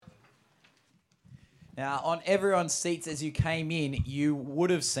Now, on everyone's seats as you came in, you would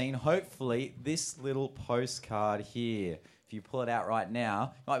have seen, hopefully, this little postcard here. If you pull it out right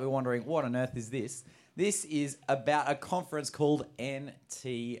now, you might be wondering, what on earth is this? This is about a conference called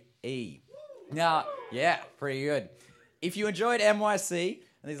NTE. Now, yeah, pretty good. If you enjoyed NYC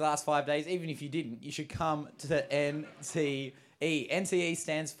in these last 5 days, even if you didn't, you should come to NTE. NTE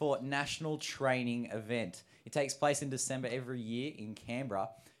stands for National Training Event. It takes place in December every year in Canberra,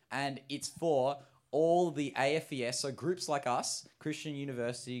 and it's for all the AFES, so groups like us, Christian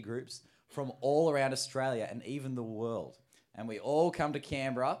university groups from all around Australia and even the world. And we all come to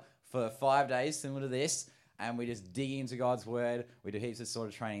Canberra for 5 days, similar to this, and we just dig into God's Word. We do heaps of sort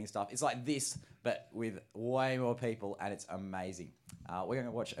of training stuff. It's like this, but with way more people, and it's amazing. We're going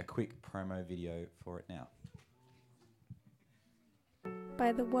to watch a quick promo video for it now.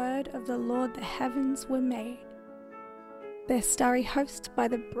 By the word of the Lord the heavens were made, their starry host by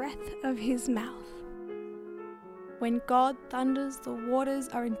the breath of his mouth. When God thunders, the waters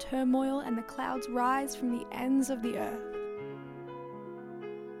are in turmoil and the clouds rise from the ends of the earth.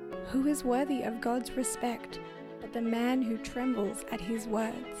 Who is worthy of God's respect but the man who trembles at his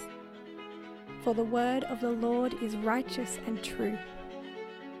words? For the word of the Lord is righteous and true.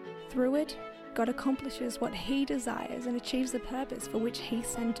 Through it, God accomplishes what he desires and achieves the purpose for which he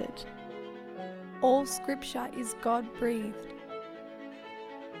sent it. All scripture is God-breathed.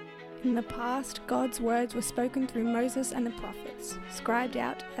 In the past, God's words were spoken through Moses and the prophets, scribed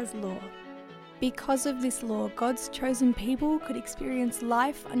out as law. Because of this law, God's chosen people could experience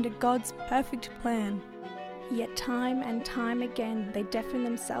life under God's perfect plan. Yet time and time again, they deafen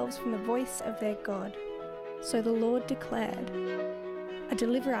themselves from the voice of their God. So the Lord declared, "A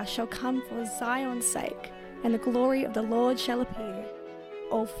deliverer shall come for Zion's sake, and the glory of the Lord shall appear.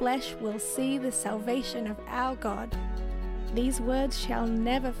 All flesh will see the salvation of our God. These words shall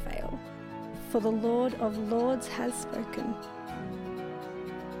never fail, for the Lord of Lords has spoken."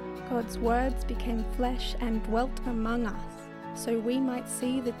 God's words became flesh and dwelt among us, so we might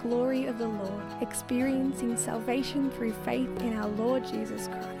see the glory of the Lord, experiencing salvation through faith in our Lord Jesus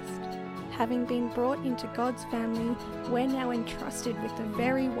Christ. Having been brought into God's family, we're now entrusted with the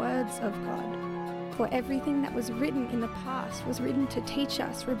very words of God. For everything that was written in the past was written to teach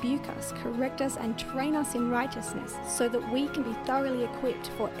us, rebuke us, correct us, and train us in righteousness, so that we can be thoroughly equipped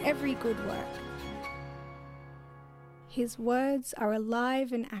for every good work. His words are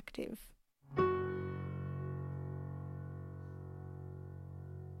alive and active.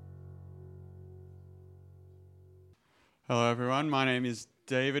 Hello everyone, my name is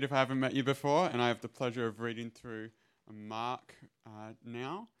David, if I haven't met you before, and I have the pleasure of reading through Mark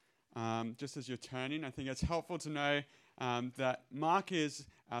now. Just as you're turning, I think it's helpful to know that Mark is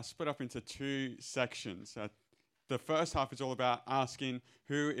split up into two sections. The first half is all about asking,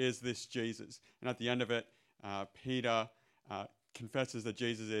 who is this Jesus? And at the end of it, Peter confesses that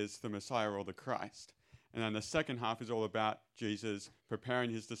Jesus is the Messiah or the Christ. And then the second half is all about Jesus preparing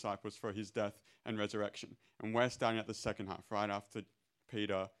his disciples for his death and resurrection. And we're starting at the second half, right after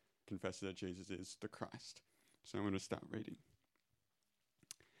Peter confesses that Jesus is the Christ. So I'm going to start reading.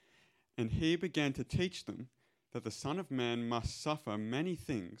 And he began to teach them that the Son of Man must suffer many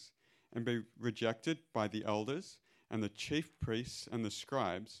things and be rejected by the elders and the chief priests and the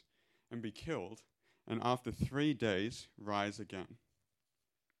scribes and be killed, and after 3 days rise again.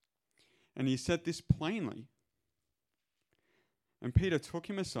 And he said this plainly. And Peter took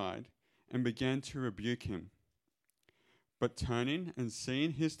him aside and began to rebuke him. But turning and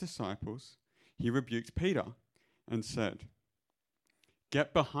seeing his disciples, he rebuked Peter and said,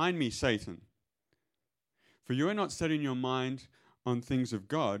 "Get behind me, Satan, for you are not setting your mind on things of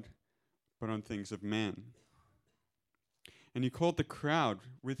God, but on things of man." And he called the crowd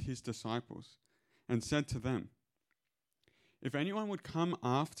with his disciples and said to them, "If anyone would come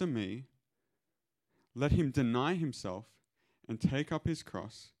after me, let him deny himself and take up his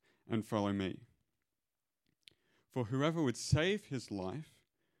cross and follow me. For whoever would save his life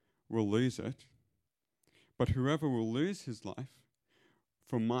will lose it, but whoever will lose his life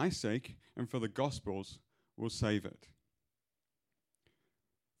for my sake and for the gospel's will save it.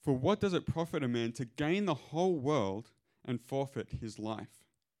 For what does it profit a man to gain the whole world and forfeit his life?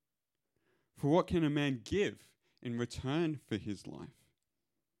 For what can a man give in return for his life?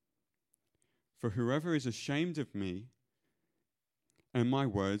 For whoever is ashamed of me and my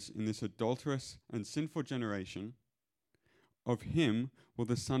words in this adulterous and sinful generation, of him will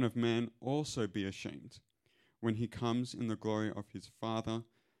the Son of Man also be ashamed when he comes in the glory of his Father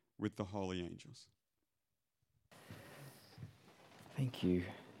with the holy angels." Thank you.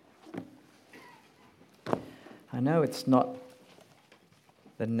 I know it's not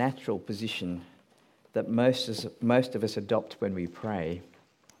the natural position that most of us adopt when we pray,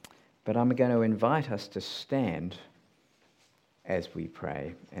 but I'm going to invite us to stand as we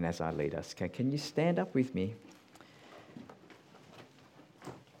pray and as I lead us. Can you stand up with me?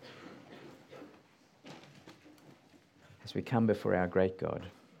 As we come before our great God.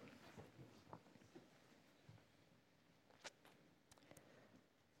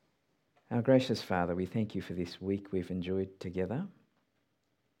 Our gracious Father, we thank you for this week we've enjoyed together.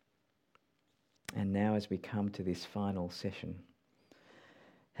 And now as we come to this final session,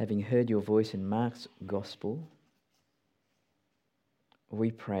 having heard your voice in Mark's Gospel,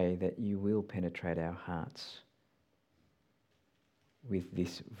 we pray that you will penetrate our hearts with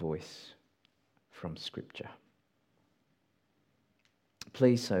this voice from Scripture.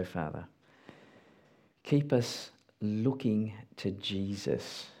 Please, so Father, keep us looking to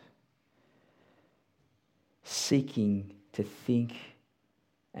Jesus, seeking to think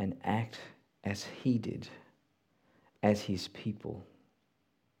and act as he did, as his people,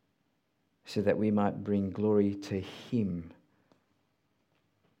 so that we might bring glory to him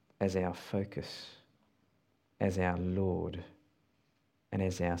as our focus, as our Lord, and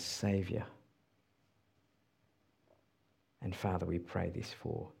as our Saviour. And Father, we pray this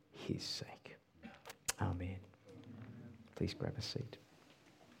for his sake. Amen. Please grab a seat.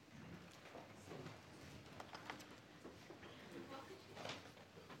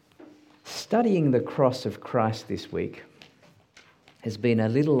 Studying the cross of Christ this week has been a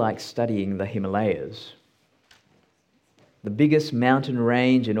little like studying the Himalayas, the biggest mountain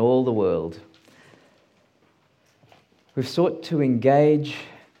range in all the world. We've sought to engage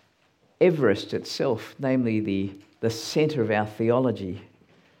Everest itself, namely the centre of our theology.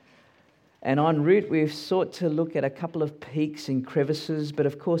 And en route, we've sought to look at a couple of peaks and crevices, but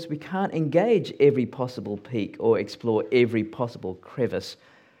of course we can't engage every possible peak or explore every possible crevice,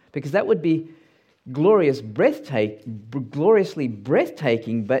 because that would be gloriously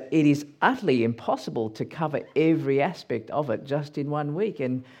breathtaking, but it is utterly impossible to cover every aspect of it just in 1 week.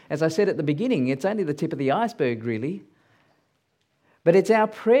 And as I said at the beginning, it's only the tip of the iceberg, really. But it's our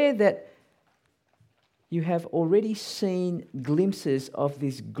prayer that you have already seen glimpses of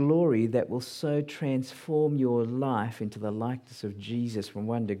this glory that will so transform your life into the likeness of Jesus from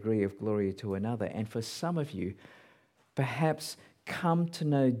one degree of glory to another. And for some of you, perhaps come to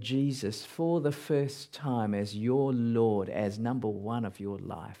know Jesus for the first time as your Lord, as number one of your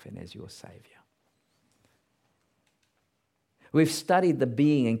life and as your Saviour. We've studied the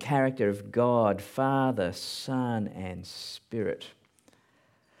being and character of God, Father, Son, and Spirit.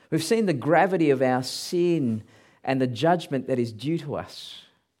 We've seen the gravity of our sin and the judgment that is due to us.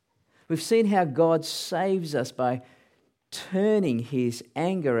 We've seen how God saves us by turning his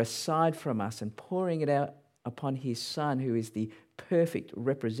anger aside from us and pouring it out upon his Son, who is the perfect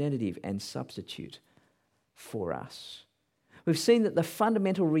representative and substitute for us. We've seen that the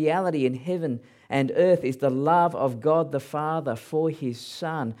fundamental reality in heaven and earth is the love of God the Father for his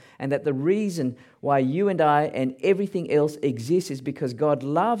Son, and that the reason why you and I and everything else exists is because God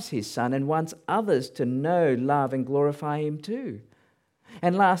loves his Son and wants others to know, love, and glorify him too.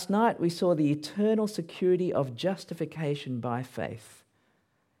 And last night we saw the eternal security of justification by faith,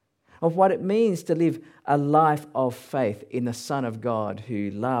 of what it means to live a life of faith in the Son of God who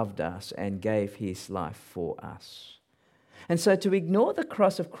loved us and gave his life for us. And so to ignore the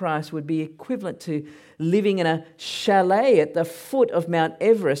cross of Christ would be equivalent to living in a chalet at the foot of Mount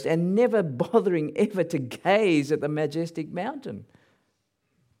Everest and never bothering ever to gaze at the majestic mountain.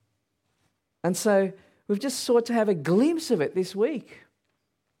 And so we've just sought to have a glimpse of it this week.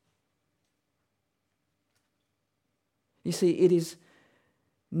 You see, it is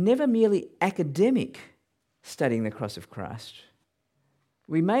never merely academic studying the cross of Christ.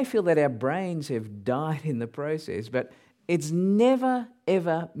 We may feel that our brains have died in the process, but it's never,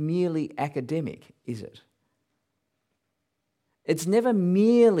 ever merely academic, is it? It's never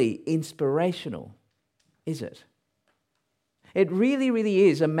merely inspirational, is it? It really, really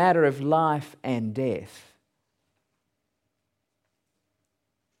is a matter of life and death.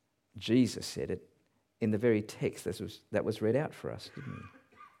 Jesus said it in the very text that was read out for us, didn't he?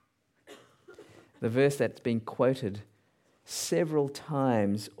 The verse that's been quoted several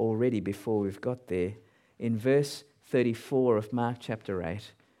times already before we've got there, in verse 34 of Mark chapter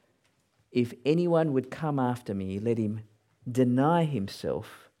 8, if anyone would come after me, let him deny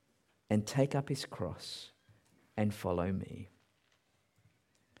himself and take up his cross and follow me.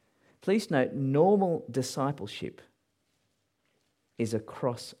 Please note, normal discipleship is a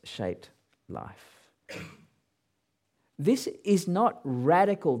cross-shaped life. This is not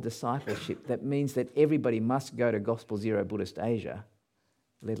radical discipleship that means that everybody must go to Gospel Zero Buddhist Asia,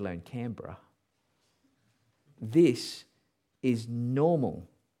 let alone Canberra. This is normal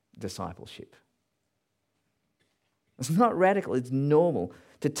discipleship. It's not radical, it's normal.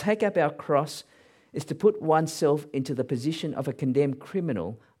 To take up our cross is to put oneself into the position of a condemned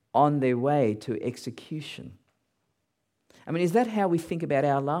criminal on their way to execution. I mean, is that how we think about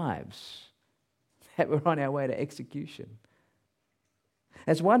our lives? That we're on our way to execution?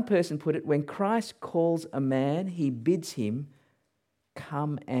 As one person put it, when Christ calls a man, he bids him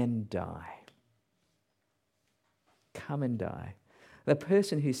come and die. Come and die. The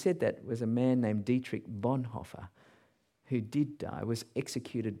person who said that was a man named Dietrich Bonhoeffer, who did die, was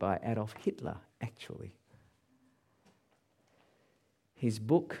executed by Adolf Hitler, actually. His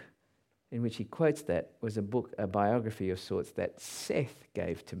book, in which he quotes that, was a biography of sorts that Seth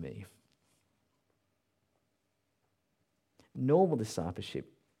gave to me. Normal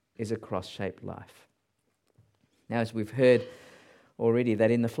discipleship is a cross-shaped life. Now, as we've heard already,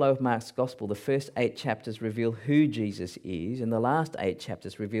 that in the flow of Mark's gospel, the first 8 chapters reveal who Jesus is, and the last 8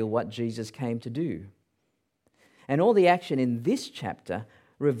 chapters reveal what Jesus came to do. And all the action in this chapter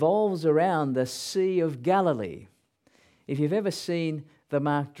revolves around the Sea of Galilee. If you've ever seen the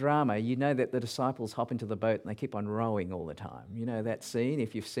Mark drama, you know that the disciples hop into the boat and they keep on rowing all the time. You know that scene?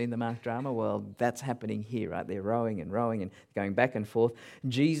 If you've seen the Mark drama, well, that's happening here, right? They're rowing and going back and forth.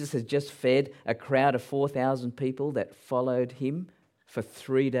 Jesus has just fed a crowd of 4,000 people that followed him for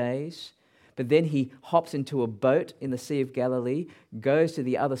 3 days. But then he hops into a boat in the Sea of Galilee, goes to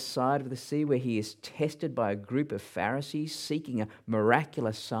the other side of the sea where he is tested by a group of Pharisees seeking a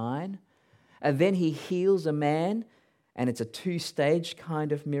miraculous sign. And then he heals a man, and it's a 2-stage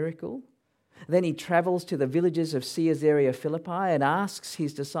kind of miracle. Then he travels to the villages of Caesarea Philippi and asks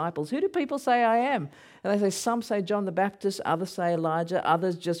his disciples, who do people say I am? And they say, some say John the Baptist, others say Elijah,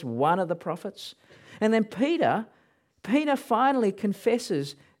 others just one of the prophets. And then Peter finally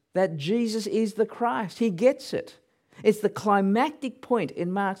confesses that Jesus is the Christ. He gets it. It's the climactic point in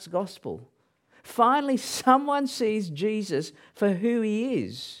Mark's gospel. Finally, someone sees Jesus for who he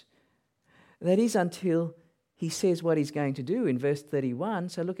is. That is until he says what he's going to do in verse 31.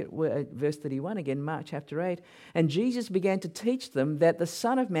 So look at verse 31 again, Mark chapter 8. And Jesus began to teach them that the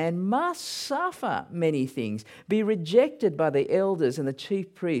Son of Man must suffer many things, be rejected by the elders and the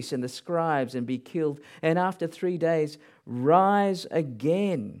chief priests and the scribes and be killed, and after 3 days rise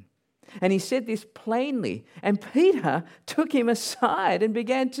again. And he said this plainly. And Peter took him aside and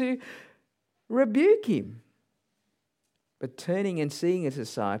began to rebuke him. But turning and seeing his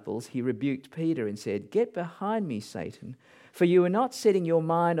disciples, he rebuked Peter and said, "Get behind me, Satan, for you are not setting your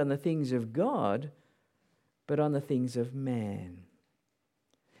mind on the things of God, but on the things of man."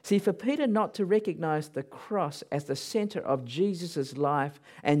 See, for Peter not to recognize the cross as the center of Jesus' life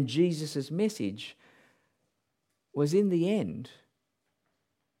and Jesus' message was in the end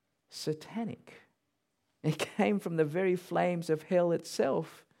satanic. It came from the very flames of hell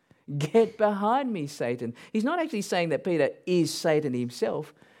itself. Get behind me, Satan. He's not actually saying that Peter is Satan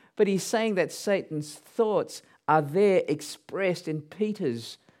himself, but he's saying that Satan's thoughts are there expressed in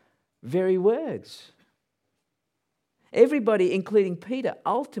Peter's very words. Everybody, including Peter,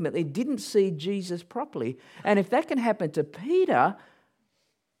 ultimately didn't see Jesus properly. And if that can happen to Peter,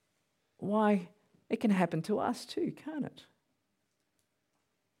 why, it can happen to us too, can't it?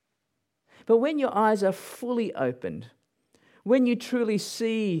 But when your eyes are fully opened, when you truly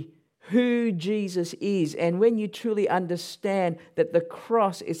see who Jesus is, and when you truly understand that the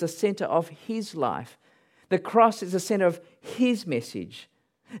cross is the center of his life, the cross is the center of his message,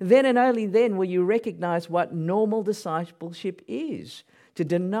 then and only then will you recognize what normal discipleship is: to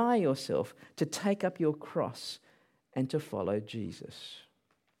deny yourself, to take up your cross, and to follow Jesus.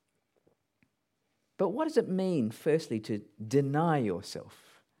 But what does it mean, firstly, to deny yourself?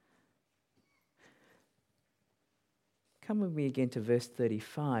 Come with me again to verse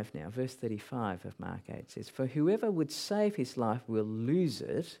 35 now. Verse 35 of Mark 8 says, "For whoever would save his life will lose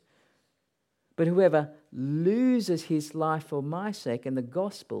it, but whoever loses his life for my sake and the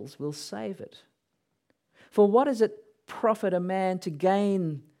gospel's will save it. For what does it profit a man to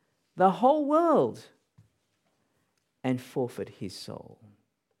gain the whole world and forfeit his soul?"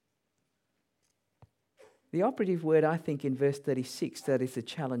 The operative word, I think, in verse 36, that is the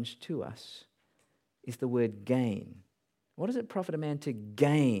challenge to us, is the word gain. What does it profit a man to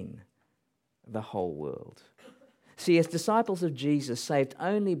gain the whole world? See, as disciples of Jesus, saved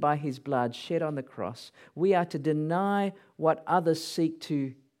only by his blood shed on the cross, we are to deny what others seek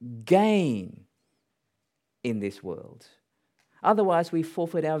to gain in this world. Otherwise, we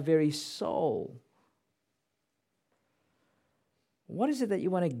forfeit our very soul. What is it that you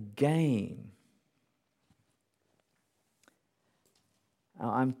want to gain?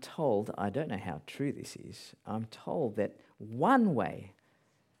 I'm told, I don't know how true this is, I'm told that one way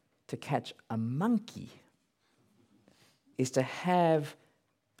to catch a monkey is to have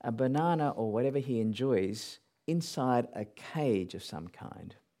a banana or whatever he enjoys inside a cage of some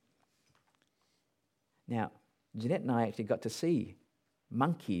kind. Now, Jeanette and I actually got to see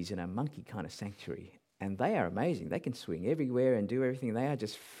monkeys in a monkey kind of sanctuary, and they are amazing. They can swing everywhere and do everything. They are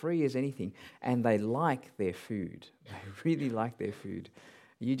just free as anything, and they like their food. They really like their food.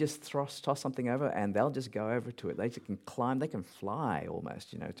 You just toss something over, and they'll just go over to it. They can climb. They can fly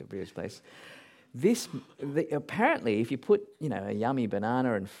almost, to various places. Apparently, if you put, a yummy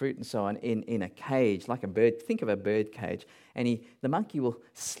banana and fruit and so on in a cage, like a bird, think of a bird cage, and the monkey will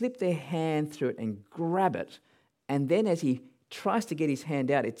slip their hand through it and grab it, and then as he tries to get his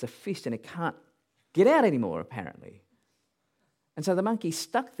hand out, it's a fist and it can't get out anymore, apparently. And so the monkey's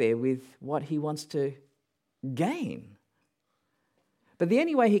stuck there with what he wants to gain. But the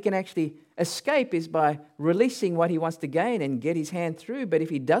only way he can actually escape is by releasing what he wants to gain and get his hand through. But if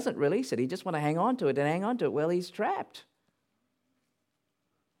he doesn't release it, he just wants to hang on to it, well, he's trapped.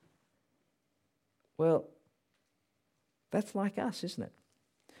 Well, that's like us, isn't it?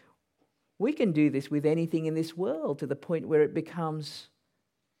 We can do this with anything in this world to the point where it becomes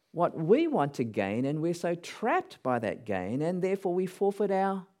what we want to gain, and we're so trapped by that gain, and therefore we forfeit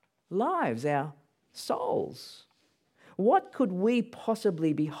our lives, our souls. What could we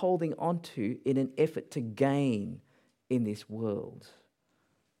possibly be holding on to in an effort to gain in this world?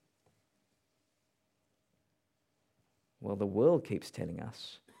 Well, the world keeps telling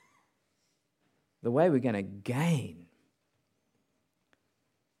us the way we're going to gain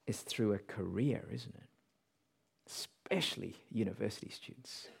is through a career, isn't it? Especially university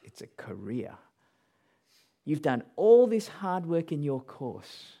students. It's a career. You've done all this hard work in your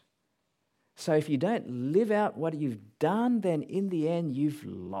course. So if you don't live out what you've done, then in the end you've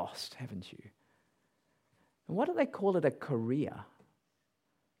lost, haven't you? And why do they call it a career?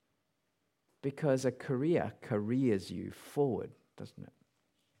 Because a career careers you forward, doesn't it?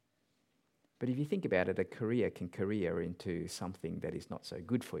 But if you think about it, a career can career into something that is not so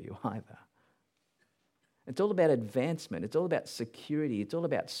good for you either. It's all about advancement. It's all about security. It's all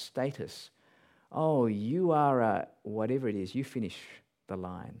about status. Oh, you are whatever it is, you finish the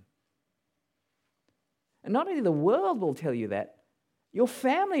line. And not only the world will tell you that, your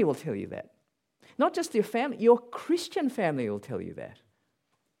family will tell you that. Not just your family, your Christian family will tell you that.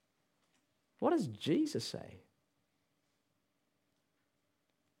 What does Jesus say?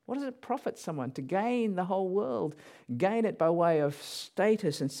 What does it profit someone to gain the whole world? Gain it by way of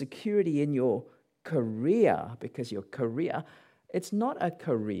status and security in your career, because your career, it's not a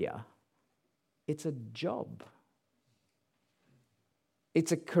career, it's a job.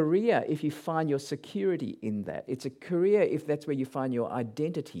 It's a career if you find your security in that. It's a career if that's where you find your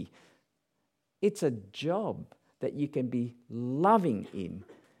identity. It's a job that you can be loving in.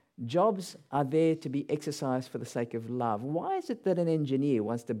 Jobs are there to be exercised for the sake of love. Why is it that an engineer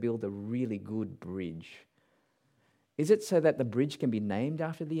wants to build a really good bridge? Is it so that the bridge can be named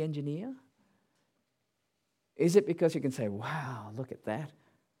after the engineer? Is it because you can say, wow, look at that?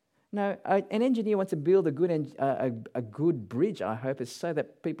 No, an engineer wants to build a good bridge, I hope, is so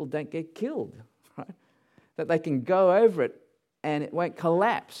that people don't get killed, right? That they can go over it and it won't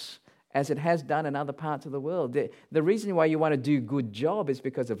collapse as it has done in other parts of the world. The reason why you want to do a good job is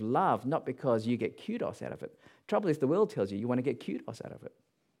because of love, not because you get kudos out of it. Trouble is, the world tells you you want to get kudos out of it.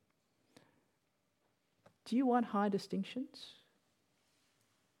 Do you want high distinctions?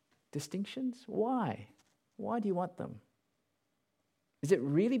 Distinctions? Why? Why do you want them? Is it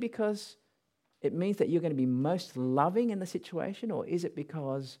really because it means that you're going to be most loving in the situation, or is it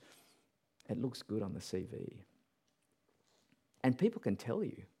because it looks good on the CV? And people can tell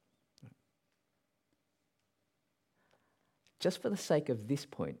you. Just for the sake of this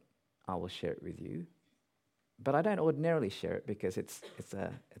point, I will share it with you. But I don't ordinarily share it because it's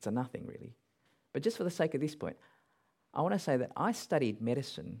a nothing really. But just for the sake of this point, I want to say that I studied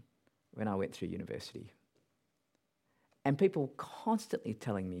medicine when I went through university. And people constantly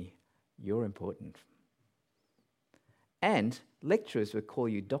telling me, you're important. And lecturers would call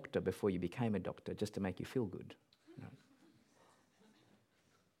you doctor before you became a doctor just to make you feel good. You know?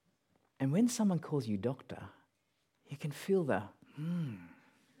 And when someone calls you doctor, you can feel the, I'm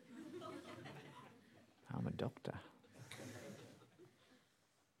a doctor.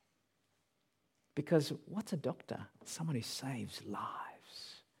 Because what's a doctor? Someone who saves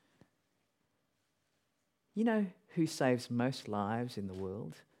lives. You know who saves most lives in the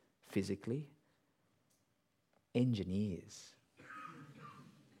world, physically? Engineers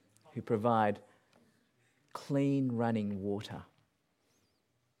who provide clean running water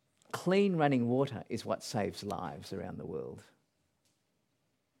clean running water is what saves lives around the world.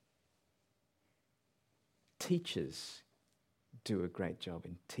 Teachers do a great job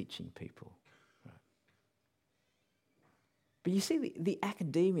in teaching people. Right? But you see the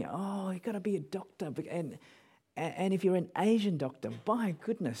academia, you've got to be a doctor. And if you're an Asian doctor, by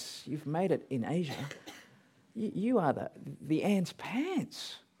goodness, you've made it in Asia. You are the ant's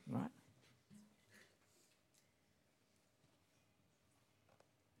pants, right?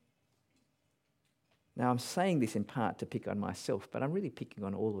 Now, I'm saying this in part to pick on myself, but I'm really picking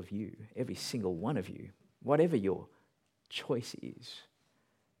on all of you, every single one of you, whatever your choice is.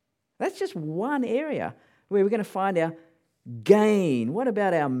 That's just one area where we're going to find our gain. What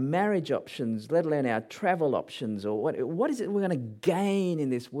about our marriage options, let alone our travel options? Or what is it we're going to gain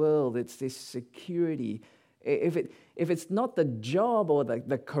in this world? It's this security. If it's not the job or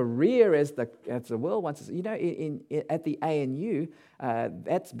the career as the world wants, at the ANU,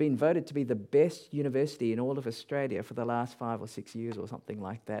 that's been voted to be the best university in all of Australia for the last 5 or 6 years or something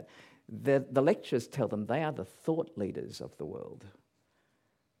like that. The lecturers tell them they are the thought leaders of the world.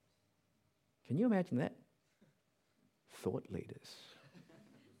 Can you imagine that? Thought leaders.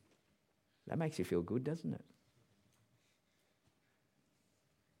 That makes you feel good, doesn't it?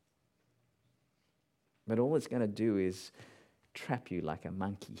 But all it's going to do is trap you like a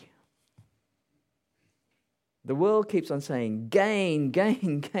monkey. The world keeps on saying, gain,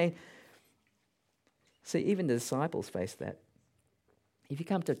 gain, gain. See, even the disciples face that. If you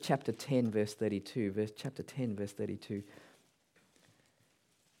come to chapter 10, verse 32, chapter 10, verse 32,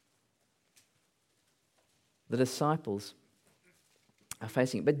 the disciples are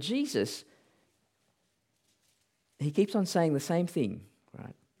facing it. But Jesus, he keeps on saying the same thing,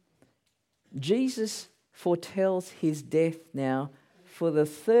 right? Jesus foretells his death now for the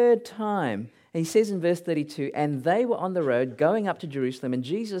third time. And he says in verse 32, and they were on the road going up to Jerusalem, and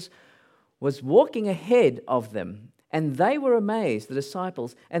Jesus was walking ahead of them. And they were amazed, the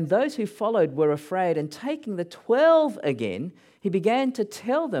disciples, and those who followed were afraid. And taking the 12 again, he began to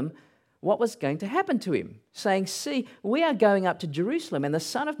tell them what was going to happen to him, saying, see, we are going up to Jerusalem, and the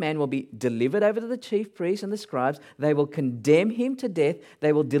Son of Man will be delivered over to the chief priests and the scribes. They will condemn him to death.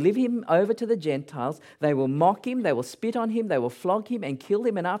 They will deliver him over to the Gentiles. They will mock him. They will spit on him. They will flog him and kill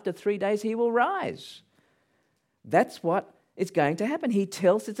him. And after 3 days, he will rise. That's what is going to happen. He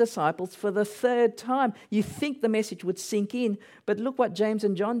tells his disciples for the third time. You think the message would sink in, but look what James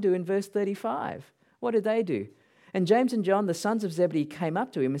and John do in verse 35. What did they do? And James and John, the sons of Zebedee, came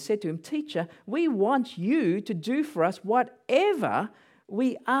up to him and said to him, Teacher, we want you to do for us whatever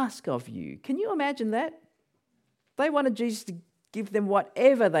we ask of you. Can you imagine that? They wanted Jesus to give them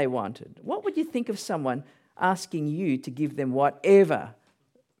whatever they wanted. What would you think of someone asking you to give them whatever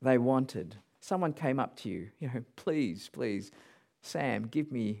they wanted? Someone came up to you, please, Sam,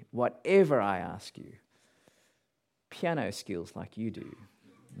 give me whatever I ask you. Piano skills like you do.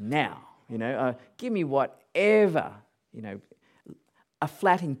 Now. Give me whatever, a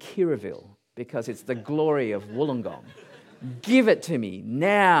flat in Kirraville because it's the glory of Wollongong. Give it to me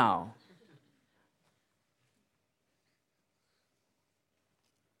now.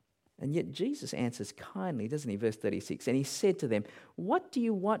 And yet Jesus answers kindly, doesn't he? Verse 36, and he said to them, what do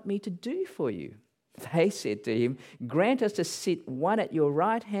you want me to do for you? They said to him, grant us to sit one at your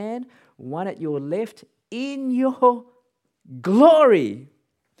right hand, one at your left in your glory.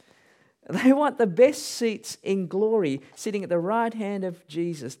 They want the best seats in glory, sitting at the right hand of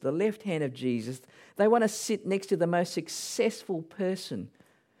Jesus, the left hand of Jesus. They want to sit next to the most successful person.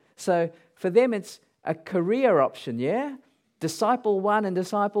 So for them, it's a career option, yeah? Disciple 1 and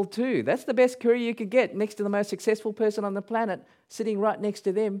disciple 2. That's the best career you could get, next to the most successful person on the planet, sitting right next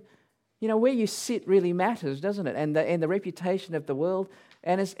to them. Where you sit really matters, doesn't it? And the reputation of the world.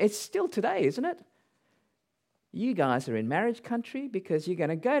 And it's still today, isn't it? You guys are in marriage country because you're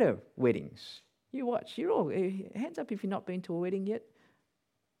going to go to weddings. You watch. You're all hands up if you've not been to a wedding yet.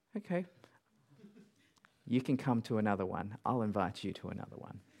 Okay. You can come to another one. I'll invite you to another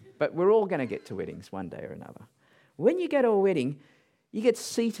one. But we're all going to get to weddings one day or another. When you go to a wedding, you get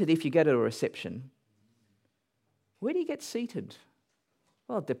seated if you go to a reception. Where do you get seated?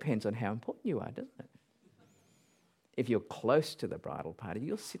 Well, it depends on how important you are, doesn't it? If you're close to the bridal party,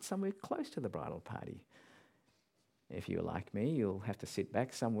 you'll sit somewhere close to the bridal party. If you're like me, you'll have to sit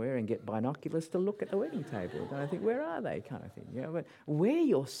back somewhere and get binoculars to look at the wedding table. And I think, where are they, kind of thing. But where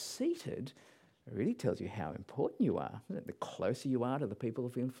you're seated really tells you how important you are. The closer you are to the people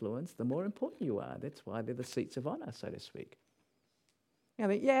of influence, the more important you are. That's why they're the seats of honour, so to speak. I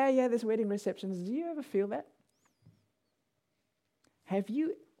think, there's wedding receptions. Do you ever feel that? Have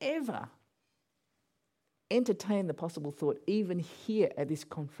you ever entertain the possible thought, even here at this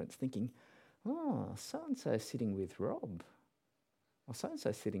conference, thinking, oh, so-and-so sitting with Rob, or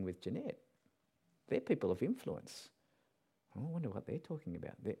so-and-so sitting with Jeanette. They're people of influence. I wonder what they're talking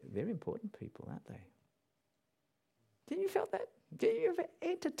about. They're important people, aren't they? Did you feel that? Did you ever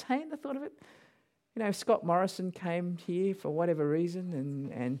entertain the thought of it? You know, if Scott Morrison came here for whatever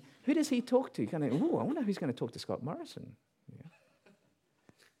reason, and who does he talk to? Kind of, ooh, I wonder who's going to talk to Scott Morrison. Yeah.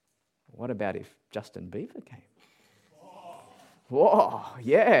 What about if Justin Bieber came? Whoa,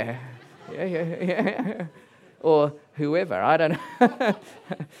 yeah. Yeah. Or whoever, I don't know.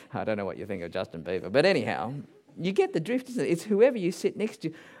 I don't know what you think of Justin Bieber. But anyhow, you get the drift, isn't it? It's whoever you sit next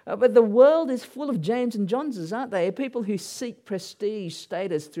to. But the world is full of James and Johnses, aren't they? People who seek prestige,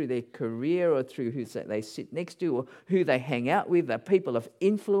 status through their career or through who they sit next to or who they hang out with. They're people of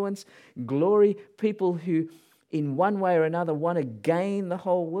influence, glory, people who in one way or another want to gain the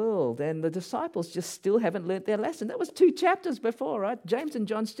whole world. And the disciples just still haven't learnt their lesson. That was 2 chapters before, right? James and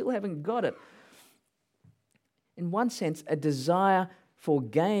John still haven't got it. In one sense, a desire for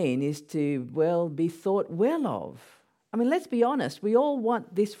gain is to, well, be thought well of. I mean, let's be honest. We all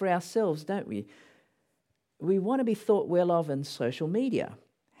want this for ourselves, don't we? We want to be thought well of in social media.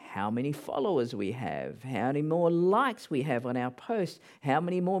 How many followers we have, how many more likes we have on our posts, how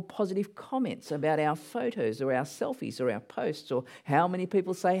many more positive comments about our photos or our selfies or our posts, or how many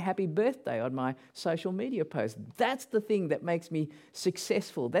people say happy birthday on my social media post. That's the thing that makes me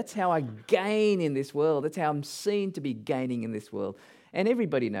successful. That's how I gain in this world. That's how I'm seen to be gaining in this world. And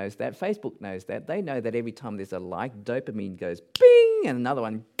everybody knows that. Facebook knows that. They know that every time there's a like, dopamine goes bing, and another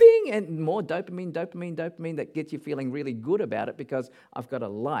one bing, and more dopamine that gets you feeling really good about it because I've got a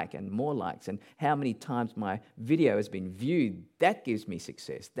like and more likes. And how many times my video has been viewed, that gives me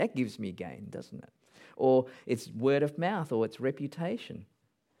success. That gives me gain, doesn't it? Or it's word of mouth or it's reputation.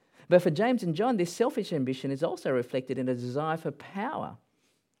 But for James and John, this selfish ambition is also reflected in a desire for power.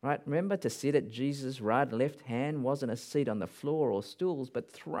 Right? Remember, to sit at Jesus' right and left hand wasn't a seat on the floor or stools, but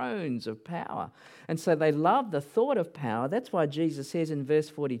thrones of power. And so they loved the thought of power. That's why Jesus says in verse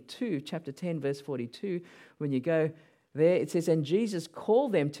 42, chapter 10, verse 42, when you go there, it says, and Jesus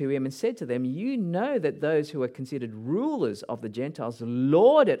called them to him and said to them, you know that those who are considered rulers of the Gentiles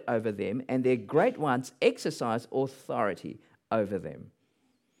lord it over them, and their great ones exercise authority over them.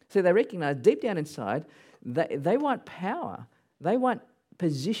 So they recognize deep down inside that they want power. They want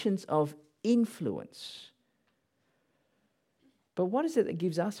positions of influence. But what is it that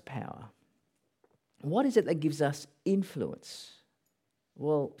gives us power? What is it that gives us influence?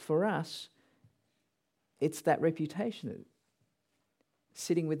 Well, for us, it's that reputation.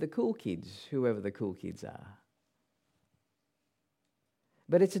 Sitting with the cool kids, whoever the cool kids are.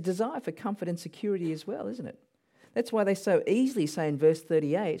 But it's a desire for comfort and security as well, isn't it? That's why they so easily say in verse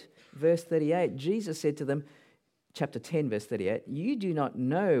 38, Jesus said to them, chapter 10, verse 38, you do not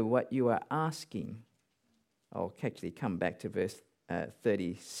know what you are asking. I'll actually come back to verse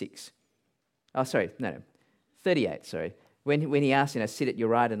 36. 38, sorry. When he asked, sit at your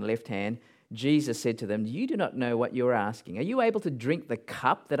right and left hand, Jesus said to them, you do not know what you are asking. Are you able to drink the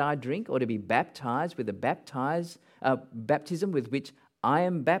cup that I drink, or to be baptized with the baptism with which I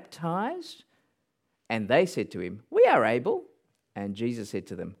am baptized? And they said to him, we are able. And Jesus said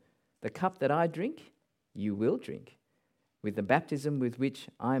to them, the cup that I drink, you will drink. With the baptism with which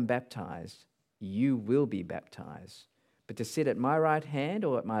I am baptized, you will be baptized. But to sit at my right hand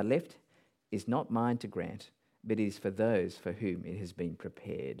or at my left is not mine to grant, but is for those for whom it has been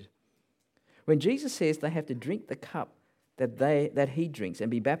prepared. When Jesus says they have to drink the cup that he drinks and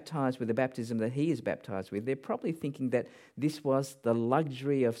be baptized with the baptism that he is baptized with, they're probably thinking that this was the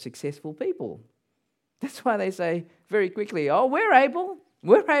luxury of successful people. That's why they say very quickly, oh, we're able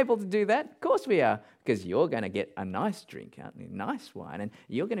to do that. Of course we are, because you're going to get a nice drink, aren't you? Nice wine, and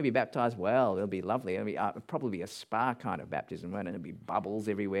you're going to be baptized well. It'll be lovely. It'll be probably a spa kind of baptism, won't it? There'll be bubbles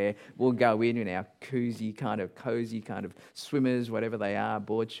everywhere. We'll go in our cozy kind of swimmers, whatever they are,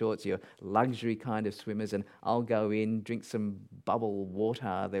 board shorts, your luxury kind of swimmers, and I'll go in, drink some bubble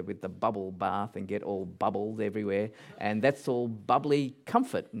water there with the bubble bath and get all bubbled everywhere. And that's all bubbly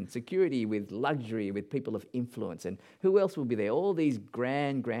comfort and security with luxury, with people of influence. And who else will be there? All these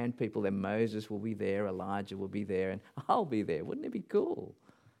grand people. Then Moses will be there, Elijah will be there, and I'll be there. Wouldn't it be cool?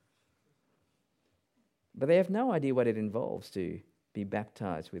 But they have no idea what it involves to be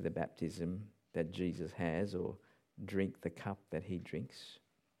baptized with the baptism that Jesus has, or drink the cup that he drinks.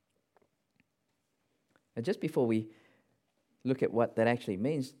 And just before we look at what that actually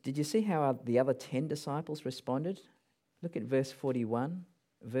means, did you see how the other 10 disciples responded? Look at verse 41.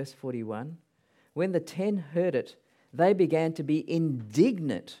 Verse 41. When the 10 heard it, they began to be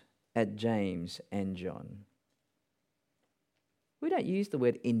indignant at James and John. We don't use the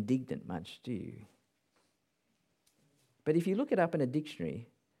word indignant much, do you? But if you look it up in a dictionary,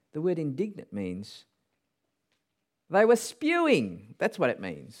 the word indignant means they were spewing. That's what it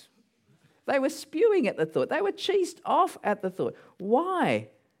means. They were spewing at the thought. They were cheesed off at the thought. Why?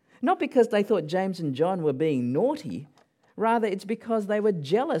 Not because they thought James and John were being naughty. Rather, it's because they were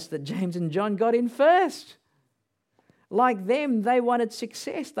jealous that James and John got in first. Like them, they wanted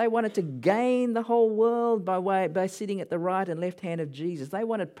success. They wanted to gain the whole world by sitting at the right and left hand of Jesus. They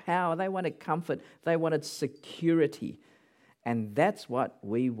wanted power. They wanted comfort. They wanted security. And that's what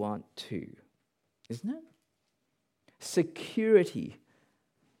we want too, isn't it? Security.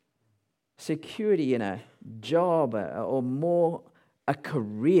 Security in a job or more a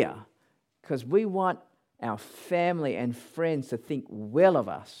career. Because we want our family and friends to think well of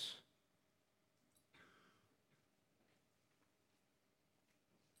us.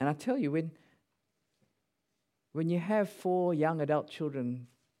 And I tell you, when you have 4 young adult children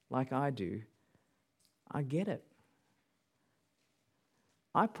like I do, I get it.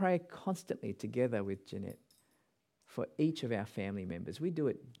 I pray constantly together with Jeanette for each of our family members. We do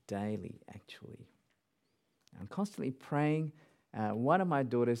it daily, actually. I'm constantly praying. One of my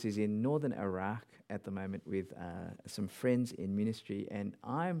daughters is in northern Iraq at the moment with some friends in ministry, and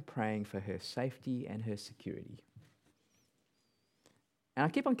I'm praying for her safety and her security. And I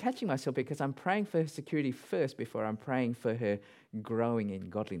keep on catching myself because I'm praying for her security first before I'm praying for her growing in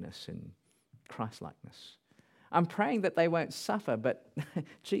godliness and Christ-likeness. I'm praying that they won't suffer, but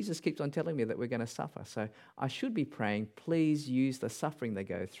Jesus keeps on telling me that we're going to suffer. So I should be praying, please use the suffering they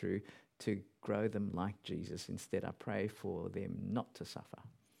go through to grow them like Jesus. Instead, I pray for them not to suffer.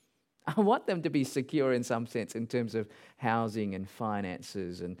 I want them to be secure in some sense in terms of housing and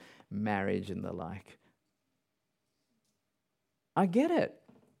finances and marriage and the like. I get it.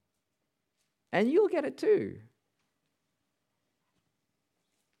 And you'll get it too.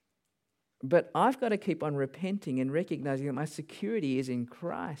 But I've got to keep on repenting and recognizing that my security is in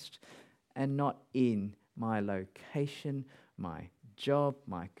Christ and not in my location, my job,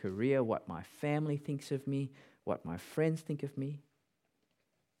 my career, what my family thinks of me, what my friends think of me.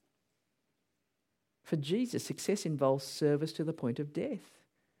 For Jesus, success involves service to the point of death.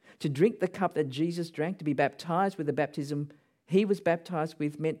 To drink the cup that Jesus drank, to be baptized with the baptism he was baptized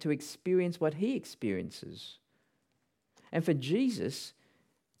with, meant to experience what he experiences. And for Jesus,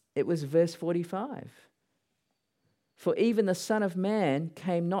 it was verse 45. For even the Son of Man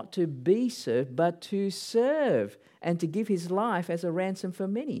came not to be served, but to serve, and to give his life as a ransom for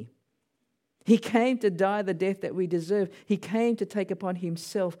many. He came to die the death that we deserve. He came to take upon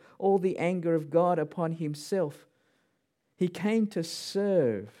himself all the anger of God upon himself. He came to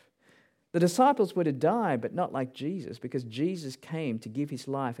serve. The disciples were to die, but not like Jesus, because Jesus came to give his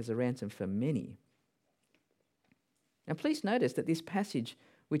life as a ransom for many. Now please notice that this passage,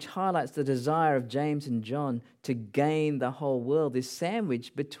 which highlights the desire of James and John to gain the whole world, is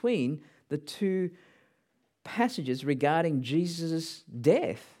sandwiched between the 2 passages regarding Jesus'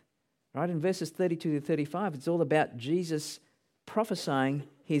 death. Right, in verses 32 to 35, it's all about Jesus prophesying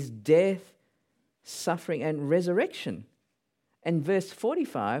his death, suffering, and resurrection. And verse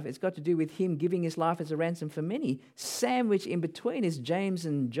 45, it's got to do with him giving his life as a ransom for many. Sandwiched in between is James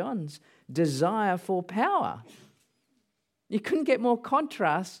and John's desire for power. You couldn't get more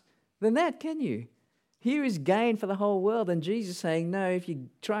contrast than that, can you? Here is gain for the whole world, and Jesus saying, no, if you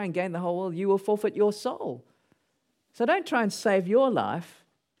try and gain the whole world, you will forfeit your soul. So don't try and save your life.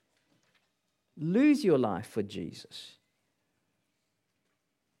 Lose your life for Jesus.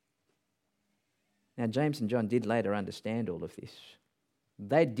 Now, James and John did later understand all of this.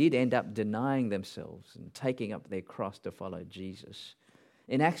 They did end up denying themselves and taking up their cross to follow Jesus.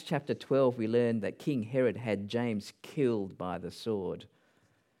 In Acts chapter 12, we learn that King Herod had James killed by the sword.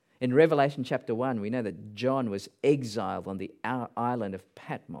 In Revelation chapter 1, we know that John was exiled on the island of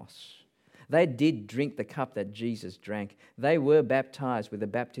Patmos. They did drink the cup that Jesus drank. They were baptized with the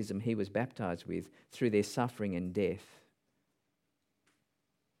baptism he was baptized with through their suffering and death.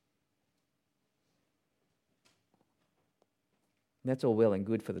 That's all well and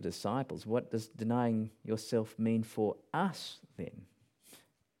good for the disciples. What does denying yourself mean for us then?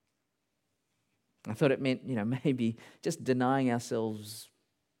 I thought it meant, maybe just denying ourselves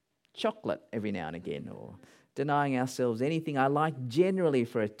chocolate every now and again, or denying ourselves anything I like generally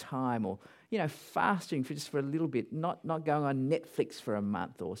for a time, or fasting for a little bit, not going on Netflix for a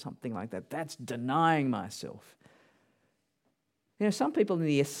month or something like that. That's denying myself. Some people in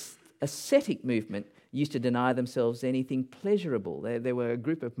the ascetic movement used to deny themselves anything pleasurable. There were a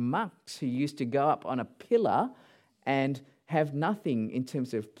group of monks who used to go up on a pillar and have nothing in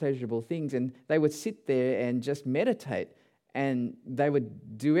terms of pleasurable things, and they would sit there and just meditate, and they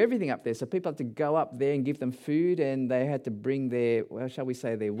would do everything up there. So people had to go up there and give them food, and they had to bring their, well, shall we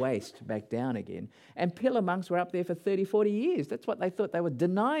say, their waste back down again. And pillar monks were up there for 30, 40 years. That's what they thought. They were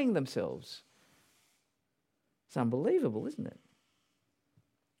denying themselves. It's unbelievable, isn't it?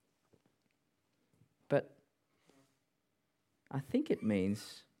 But I think it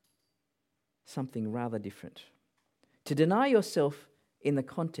means something rather different. To deny yourself in the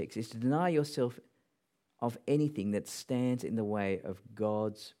context is to deny yourself of anything that stands in the way of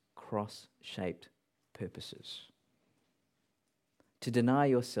God's cross-shaped purposes. To deny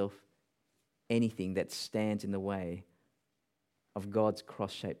yourself anything that stands in the way of God's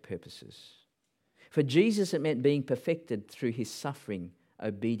cross-shaped purposes. For Jesus, it meant being perfected through his suffering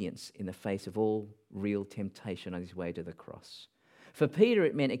obedience in the face of all real temptation on his way to the cross. For Peter,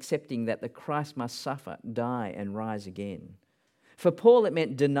 it meant accepting that the Christ must suffer, die, and rise again. For Paul, it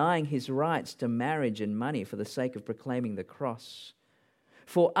meant denying his rights to marriage and money for the sake of proclaiming the cross.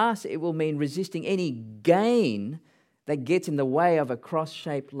 For us, it will mean resisting any gain that gets in the way of a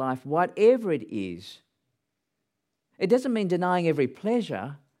cross-shaped life, whatever it is. It doesn't mean denying every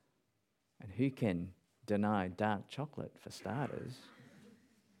pleasure, and who can deny dark chocolate for starters?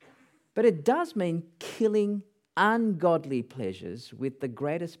 But it does mean killing ungodly pleasures with the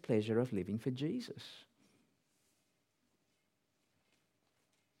greatest pleasure of living for Jesus.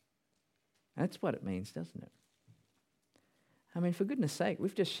 That's what it means, doesn't it? I mean, for goodness sake,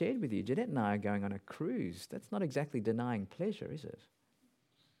 we've just shared with you, Jeanette and I are going on a cruise. That's not exactly denying pleasure, is it?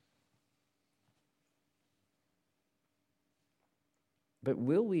 But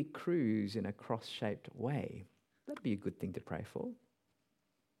will we cruise in a cross-shaped way? That'd be a good thing to pray for.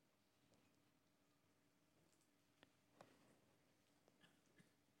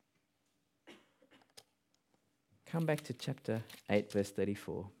 Come back to chapter 8, verse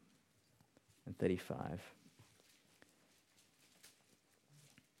 34 and 35.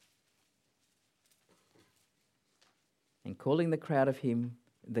 And calling the crowd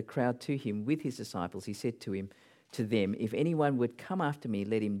to him with his disciples, he said to them, if anyone would come after me,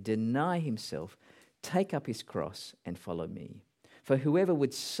 let him deny himself, take up his cross and follow me. For whoever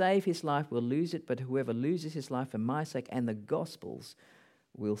would save his life will lose it, but whoever loses his life for my sake and the gospel's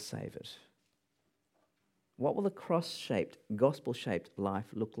will save it. What will a cross-shaped, gospel-shaped life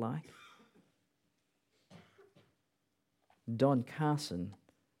look like? Don Carson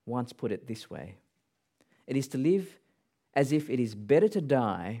once put it this way: it is to live as if it is better to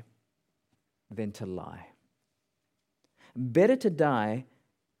die than to lie. Better to die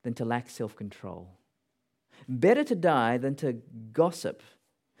than to lack self-control. Better to die than to gossip.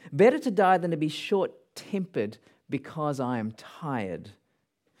 Better to die than to be short-tempered because I am tired.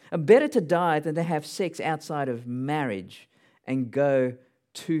 Better to die than to have sex outside of marriage and go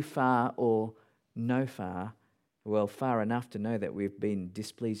too far or no far, well, far enough to know that we've been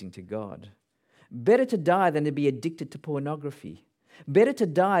displeasing to God. Better to die than to be addicted to pornography. Better to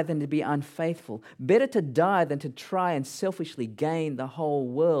die than to be unfaithful. Better to die than to try and selfishly gain the whole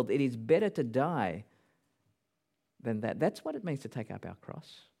world. It is better to die than that. That's what it means to take up our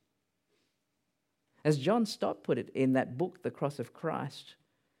cross. As John Stott put it in that book, The Cross of Christ,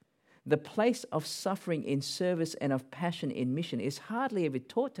 the place of suffering in service and of passion in mission is hardly ever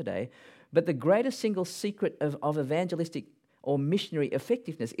taught today, but the greatest single secret of evangelistic or missionary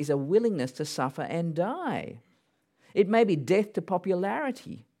effectiveness is a willingness to suffer and die. It may be death to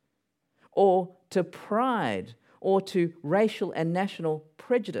popularity, or to pride, or to racial and national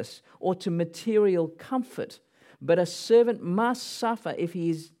prejudice, or to material comfort. But a servant must suffer if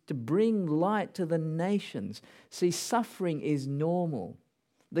he is to bring light to the nations. See, suffering is normal.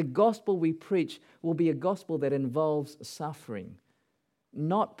 The gospel we preach will be a gospel that involves suffering,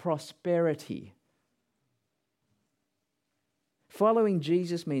 not prosperity. Following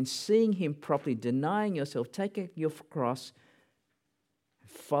Jesus means seeing him properly, denying yourself, taking your cross,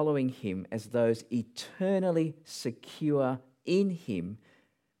 following him as those eternally secure in him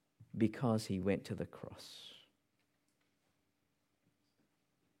because he went to the cross.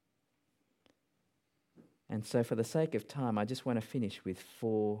 And so for the sake of time, I just want to finish with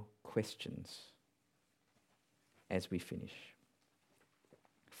 4 questions as we finish.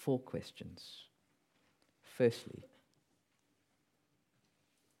 4 questions. Firstly,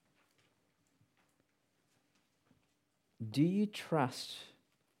 do you trust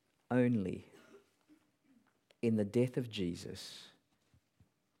only in the death of Jesus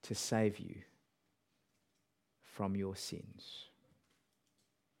to save you from your sins?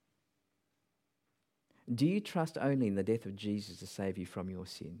 Do you trust only in the death of Jesus to save you from your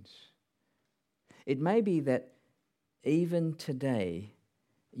sins? It may be that even today,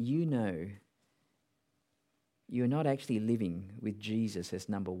 you know you're not actually living with Jesus as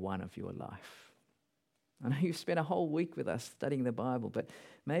number one of your life. I know you've spent a whole week with us studying the Bible, but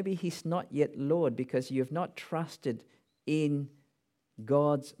maybe he's not yet Lord because you have not trusted in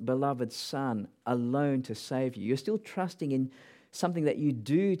God's beloved Son alone to save you. You're still trusting in something that you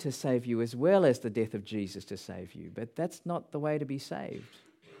do to save you as well as the death of Jesus to save you, but that's not the way to be saved.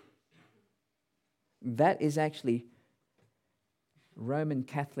 That is actually Roman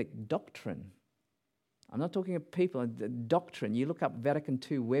Catholic doctrine. I'm not talking of people, the doctrine. You look up Vatican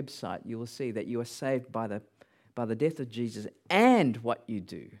II website, you will see that you are saved by the death of Jesus and what you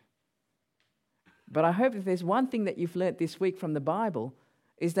do. But I hope if there's one thing that you've learnt this week from the Bible,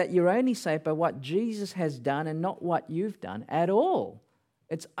 is that you're only saved by what Jesus has done and not what you've done at all.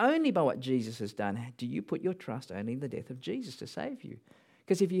 It's only by what Jesus has done. Do you put your trust only in the death of Jesus to save you?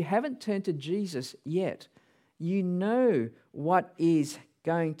 Because if you haven't turned to Jesus yet, you know what is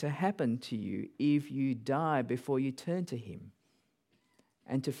going to happen to you if you die before you turn to him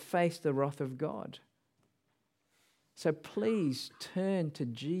and to face the wrath of God. So please turn to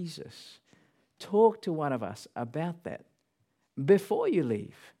Jesus. Talk to one of us about that before you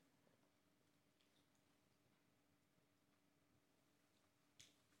leave.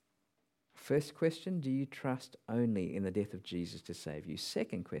 First question, do you trust only in the death of Jesus to save you?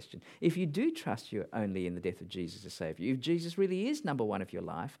 Second question, if you do trust you only in the death of Jesus to save you, if Jesus really is number one of your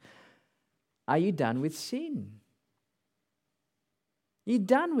life, are you done with sin? You're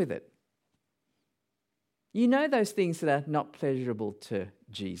done with it. You know those things that are not pleasurable to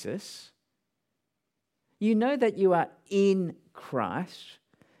Jesus. You know that you are in Christ,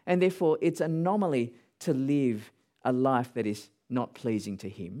 and therefore it's an anomaly to live a life that is not pleasing to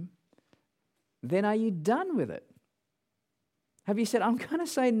him. Then are you done with it? Have you said, I'm going to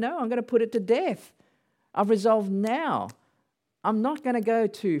say no, I'm going to put it to death. I've resolved now. I'm not going to go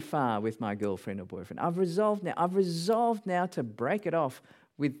too far with my girlfriend or boyfriend. I've resolved now to break it off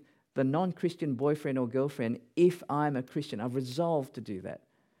with the non-Christian boyfriend or girlfriend if I'm a Christian. I've resolved to do that.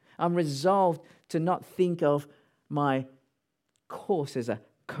 I'm resolved to not think of my course as a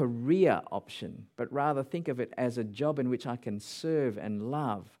career option, but rather think of it as a job in which I can serve and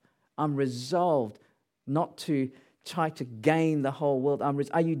love. I'm resolved not to try to gain the whole world.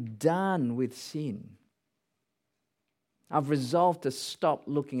 Are you done with sin? I've resolved to stop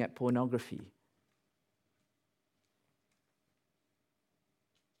looking at pornography.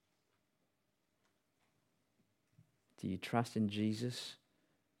 Do you trust in Jesus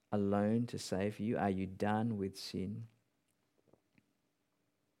alone to save you? Are you done with sin?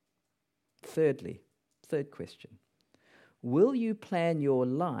 Thirdly, third question. Will you plan your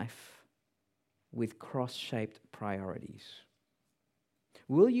life with cross-shaped priorities?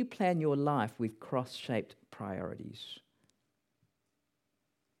 Will you plan your life with cross-shaped priorities?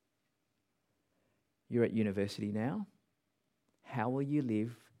 You're at university now. How will you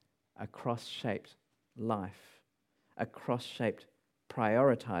live a cross-shaped life? A cross-shaped,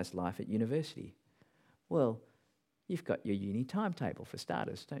 prioritised life at university? Well, you've got your uni timetable for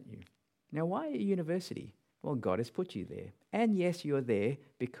starters, don't you? Now, why at university? Well, God has put you there. And yes, you're there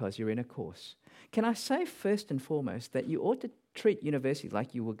because you're in a course. Can I say first and foremost that you ought to treat university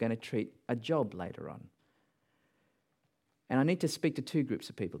like you were going to treat a job later on? And I need to speak to two groups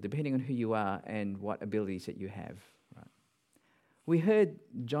of people, depending on who you are and what abilities that you have. Right? We heard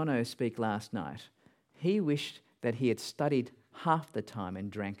Jono speak last night. He wished that he had studied half the time and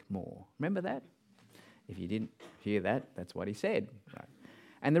drank more. Remember that? If you didn't hear that, that's what he said. Right?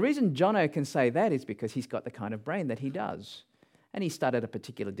 And the reason Jono can say that is because he's got the kind of brain that he does. And he studied a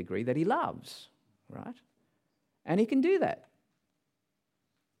particular degree that he loves, right? And he can do that.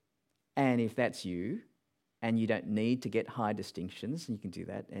 And if that's you, and you don't need to get high distinctions, you can do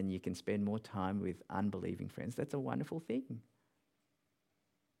that, and you can spend more time with unbelieving friends, that's a wonderful thing.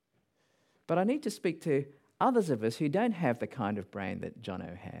 But I need to speak to others of us who don't have the kind of brain that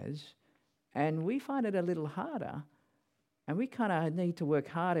Jono has, and we find it a little harder. And we kind of need to work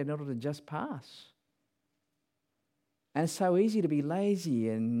hard in order to just pass. And it's so easy to be lazy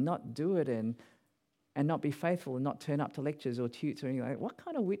and not do it and not be faithful and not turn up to lectures or tutes or anything like that. What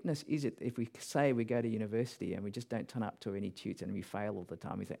kind of witness is it if we say we go to university and we just don't turn up to any tutes and we fail all the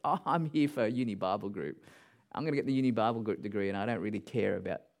time? We say, I'm here for a uni Bible group. I'm going to get the uni Bible group degree and I don't really care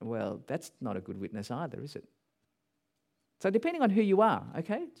about... Well, that's not a good witness either, is it? So depending on who you are,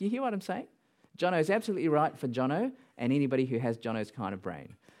 okay? Do you hear what I'm saying? Jono is absolutely right for Jono and anybody who has Jono's kind of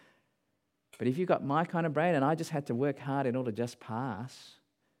brain. But if you've got my kind of brain and I just had to work hard in order to just pass,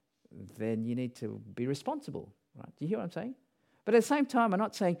 then you need to be responsible, right? Do you hear what I'm saying? But at the same time, I'm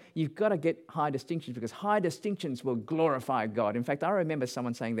not saying you've got to get high distinctions because high distinctions will glorify God. In fact, I remember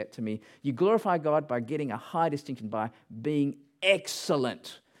someone saying that to me. You glorify God by getting a high distinction, by being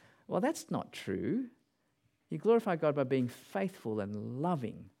excellent. Well, that's not true. You glorify God by being faithful and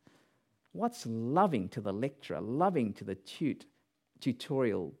loving. What's loving to the lecturer, loving to the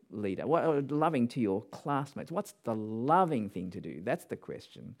tutorial leader, loving to your classmates? What's the loving thing to do? That's the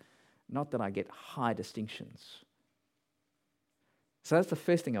question. Not that I get high distinctions. So that's the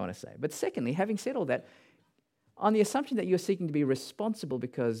first thing I want to say. But secondly, having said all that, on the assumption that you're seeking to be responsible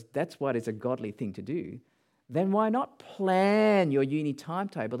because that's what is a godly thing to do, then why not plan your uni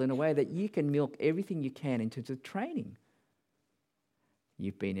timetable in a way that you can milk everything you can in terms of training?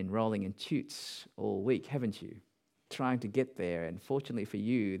 You've been enrolling in tutes all week, haven't you? Trying to get there, and fortunately for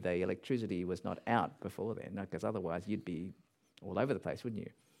you, the electricity was not out before then, because otherwise you'd be all over the place, wouldn't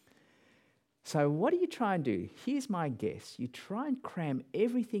you? So what do you try and do? Here's my guess. You try and cram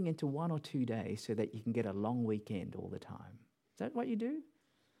everything into 1 or 2 days so that you can get a long weekend all the time. Is that what you do?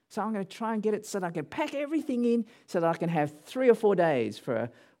 So I'm going to try and get it so that I can pack everything in so that I can have 3 or 4 days for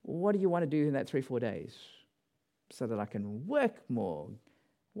what do you want to do in that 3 or 4 days? So that I can work more.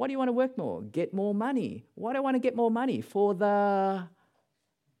 What do you want to work more? Get more money. Why do I want to get more money? For the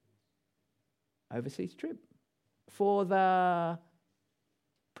overseas trip. For the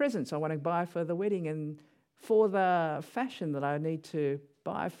presents I want to buy for the wedding, and for the fashion that I need to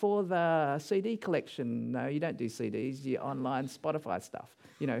buy, for the CD collection. No, you don't do CDs, you online Spotify stuff.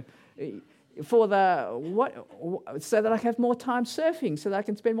 For the so that I have more time surfing, so that I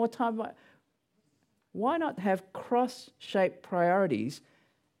can spend more time. Why not have cross-shaped priorities?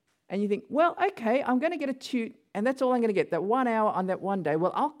 And you think, well, okay, I'm going to get a tute, and that's all I'm going to get, that 1 hour on that one day.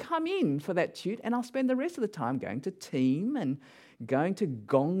 Well, I'll come in for that tute, and I'll spend the rest of the time going to team and going to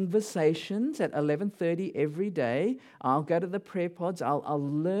conversations at 11:30 every day. I'll go to the prayer pods. I'll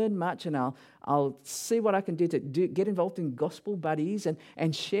learn much, and I'll see what I can do to get involved in gospel buddies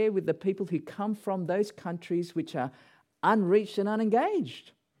and share with the people who come from those countries which are unreached and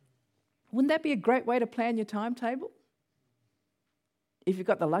unengaged. Wouldn't that be a great way to plan your timetable? If you've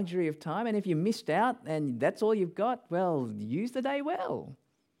got the luxury of time, and if you missed out and that's all you've got, well, use the day well.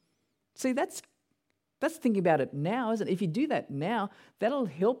 See, that's thinking about it now, isn't it? If you do that now, that'll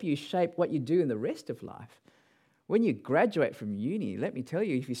help you shape what you do in the rest of life. When you graduate from uni, let me tell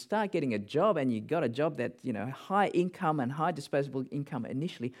you, if you start getting a job and you've got a job that, high income and high disposable income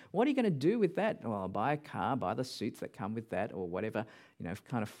initially, what are you going to do with that? Well, I'll buy a car, buy the suits that come with that or whatever,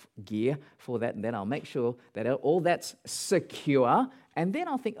 kind of gear for that, and then I'll make sure that all that's secure, and then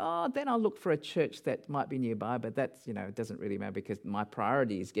I'll think, then I'll look for a church that might be nearby, but that's, it doesn't really matter because my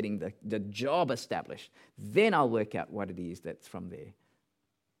priority is getting the job established. Then I'll work out what it is that's from there.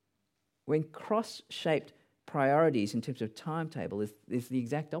 When cross-shaped priorities in terms of timetable is the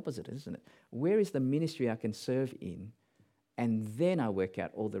exact opposite, isn't it? Where is the ministry I can serve in? And then I work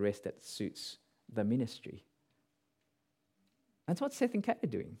out all the rest that suits the ministry. That's what Seth and Kate are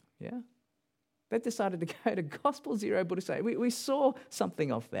doing, yeah? They decided to go to Gospel Zero Buddhist. We saw something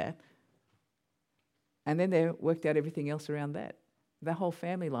of that. And then they worked out everything else around that. Their whole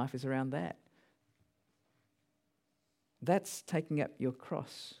family life is around that. That's taking up your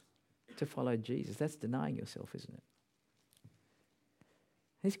cross to follow Jesus. That's denying yourself, isn't it?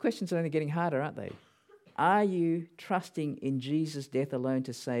 These questions are only getting harder, aren't they? Are you trusting in Jesus' death alone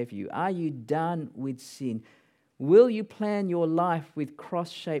to save you? Are you done with sin? Will you plan your life with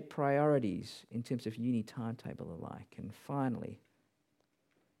cross-shaped priorities in terms of uni timetable alike? And finally,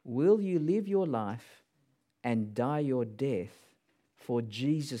 will you live your life and die your death for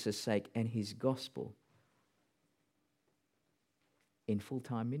Jesus' sake and his gospel in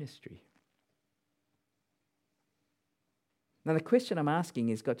full-time ministry? Now, the question I'm asking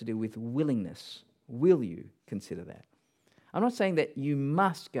has got to do with willingness. Will you consider that? I'm not saying that you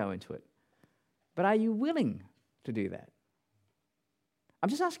must go into it, but are you willing to do that? I'm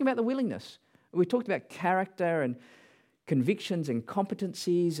just asking about the willingness. We talked about character and convictions and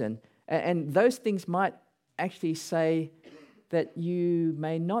competencies, and those things might actually say that you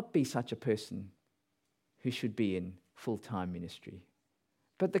may not be such a person who should be in full-time ministry.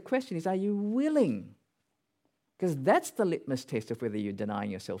 But the question is, are you willing? Because that's the litmus test of whether you're denying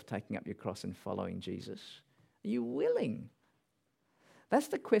yourself, taking up your cross and following Jesus. Are you willing? That's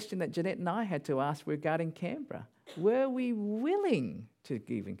the question that Jeanette and I had to ask regarding Canberra. Were we willing to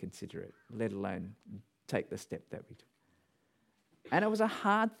even consider it, let alone take the step that we took? And it was a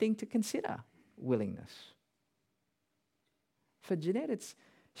hard thing to consider, willingness. For Jeanette,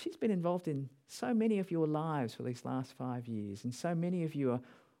 she's been involved in so many of your lives for these last 5 years, and so many of you are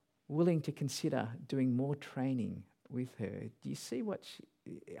willing to consider doing more training, with her. Do you see what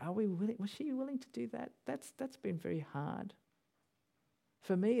are we willing? Was she willing to do that? That's been very hard.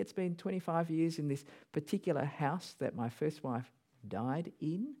 For me, it's been 25 years in this particular house that my first wife died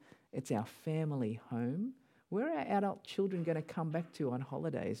in. It's our family home. Where are our adult children going to come back to on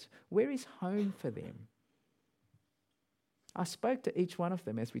holidays? Where is home for them? I spoke to each one of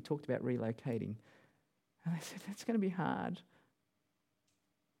them as we talked about relocating, and they said, that's going to be hard.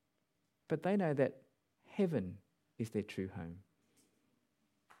 But they know that heaven is their true home.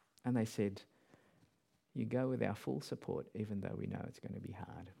 And they said, you go with our full support, even though we know it's going to be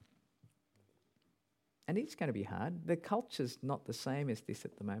hard. And it's going to be hard. The culture's not the same as this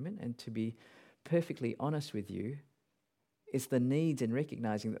at the moment. And to be perfectly honest with you, it's the needs in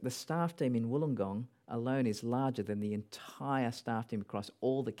recognising that the staff team in Wollongong alone is larger than the entire staff team across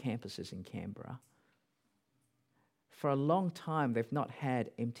all the campuses in Canberra. For a long time, they've not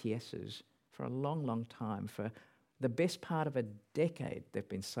had MTSs. For a long, long time. For the best part of a decade, they've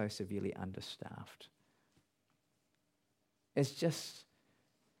been so severely understaffed. It's just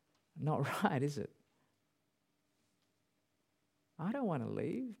not right, is it? I don't want to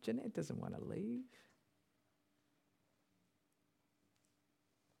leave. Jeanette doesn't want to leave.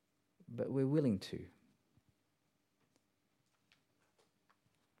 But we're willing to.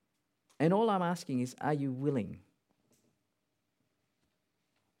 And all I'm asking is, are you willing?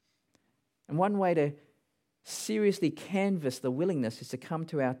 And one way to seriously canvass the willingness is to come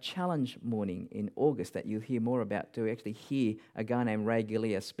to our challenge morning in August that you'll hear more about, to actually hear a guy named Ray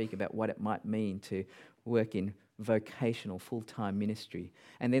Gillia speak about what it might mean to work in vocational full-time ministry.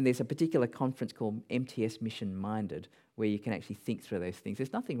 And then there's a particular conference called MTS Mission Minded where you can actually think through those things.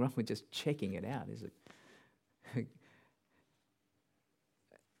 There's nothing wrong with just checking it out, is it?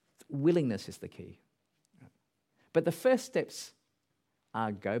 Willingness is the key. But the first steps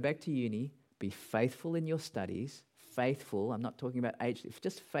are go back to uni, be faithful in your studies, faithful, I'm not talking about age,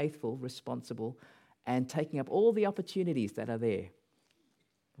 just faithful, responsible, and taking up all the opportunities that are there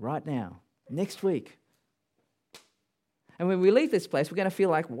right now, next week. And when we leave this place, we're going to feel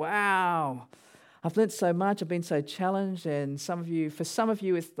like, wow, I've learnt so much, I've been so challenged, and for some of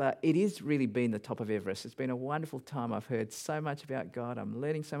you, it is really been the top of Everest. It's been a wonderful time. I've heard so much about God. I'm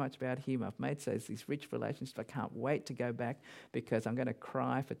learning so much about Him. I've made these rich relationships. I can't wait to go back because I'm going to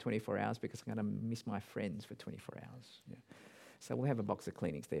cry for 24 hours because I'm going to miss my friends for 24 hours. Yeah. So we'll have a box of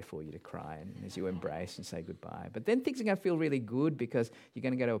Kleenex there for you to cry and as you embrace and say goodbye. But then things are going to feel really good because you're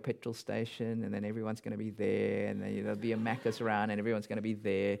going to go to a petrol station and then everyone's going to be there and then there'll be a Macca's around and everyone's going to be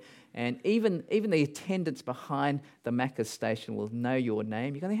there. And even the attendants behind the Macca's station will know your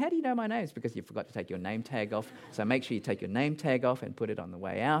name. You're going, how do you know my name? It's because you forgot to take your name tag off. So make sure you take your name tag off and put it on the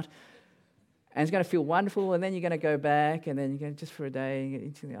way out. And it's going to feel wonderful, and then you're going to go back, and then you're going to just for a day, and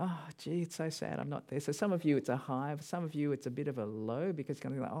you think, oh, gee, it's so sad I'm not there. So some of you, it's a high. For some of you, it's a bit of a low because you're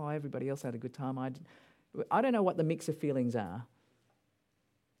going to be like, oh, everybody else had a good time. I don't know what the mix of feelings are.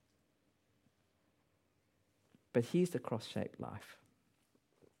 But here's the cross-shaped life.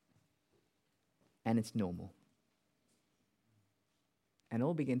 And it's normal. And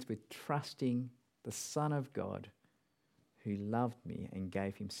all begins with trusting the Son of God who loved me and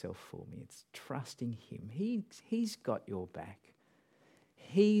gave himself for me. It's trusting him. He's got your back.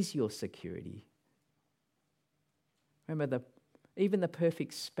 He's your security. Remember, even the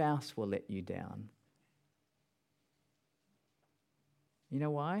perfect spouse will let you down. You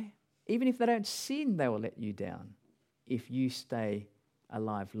know why? Even if they don't sin, they will let you down if you stay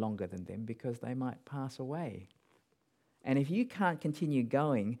alive longer than them because they might pass away. And if you can't continue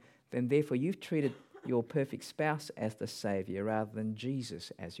going, then therefore you've treated your perfect spouse as the Saviour rather than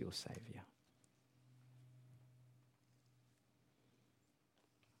Jesus as your Saviour.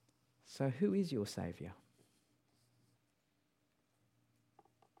 So who is your Saviour?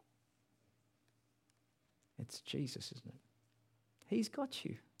 It's Jesus, isn't it? He's got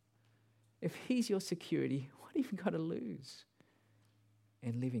you. If he's your security, what have you got to lose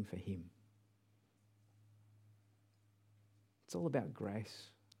in living for him? It's all about grace.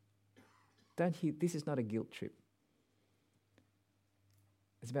 This is not a guilt trip.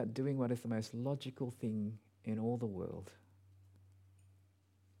 It's about doing what is the most logical thing in all the world.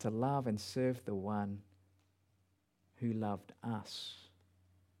 To love and serve the one who loved us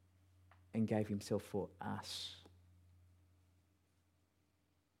and gave himself for us.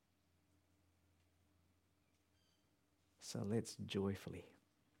 So let's joyfully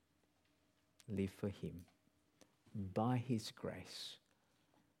live for him by his grace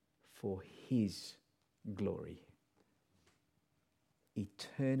for his glory,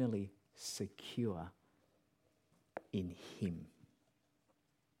 eternally secure in him.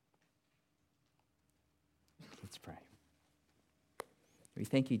 Let's pray. We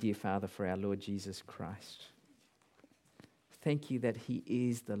thank you, dear Father, for our Lord Jesus Christ. Thank you that he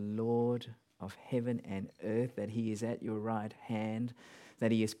is the Lord of heaven and earth, that he is at your right hand, that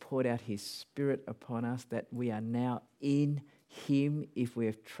he has poured out his Spirit upon us, that we are now in him if we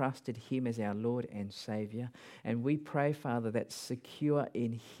have trusted him as our Lord and Saviour. And we pray, Father, that secure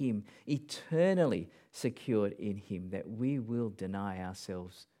in him, eternally secured in him, that we will deny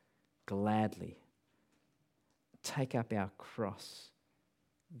ourselves gladly, take up our cross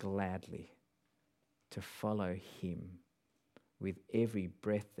gladly to follow him with every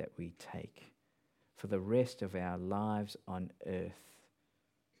breath that we take for the rest of our lives on earth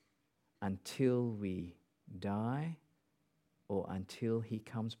until we die or until he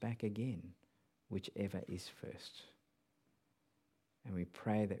comes back again, whichever is first. And we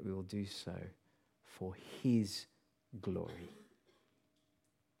pray that we will do so for his glory,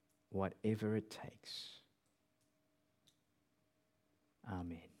 whatever it takes.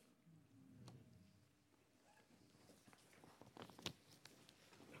 Amen.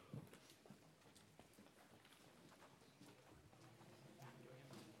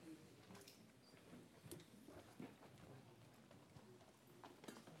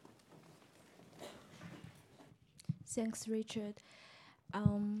 Thanks, Richard.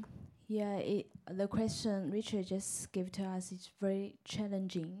 The question Richard just gave to us is very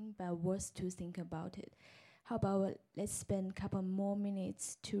challenging, but worth to think about it. How about let's spend a couple more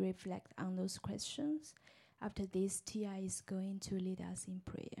minutes to reflect on those questions. After this, Tia is going to lead us in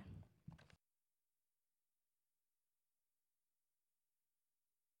prayer.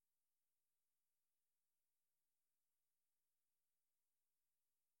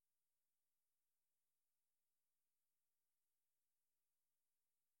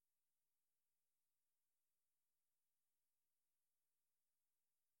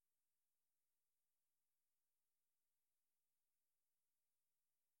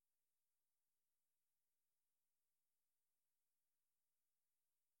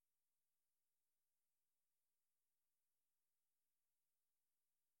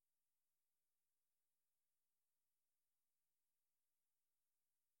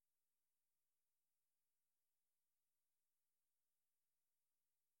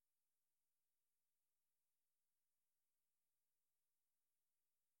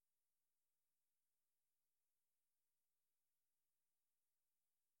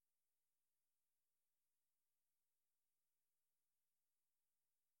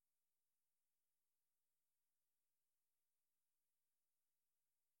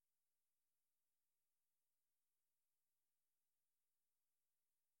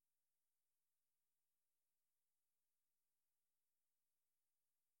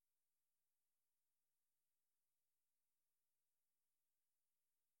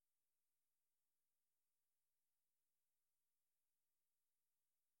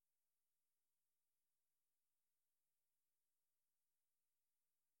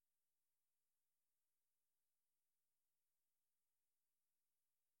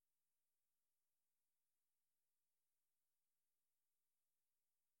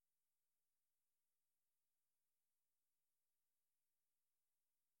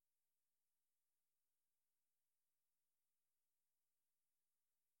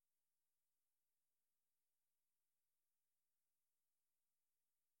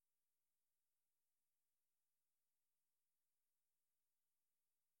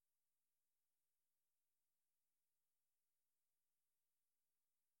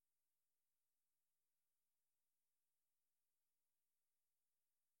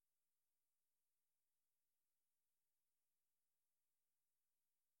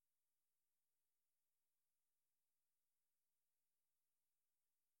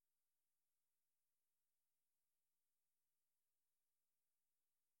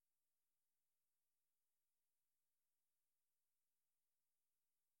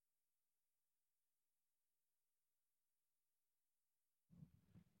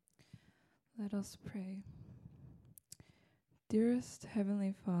 Let us pray. Dearest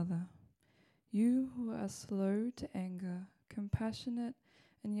Heavenly Father, you who are slow to anger, compassionate,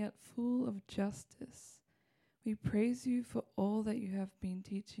 and yet full of justice, we praise you for all that you have been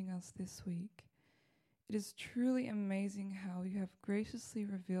teaching us this week. It is truly amazing how you have graciously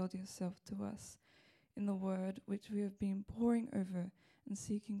revealed yourself to us in the word which we have been poring over and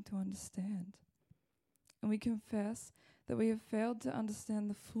seeking to understand. And we confess that we have failed to understand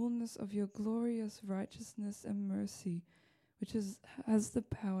the fullness of your glorious righteousness and mercy, which has the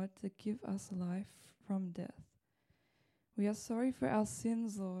power to give us life from death. We are sorry for our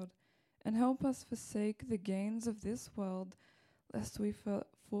sins, Lord, and help us forsake the gains of this world, lest we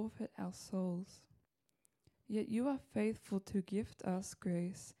forfeit our souls. Yet you are faithful to gift us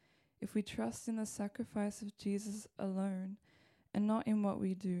grace if we trust in the sacrifice of Jesus alone and not in what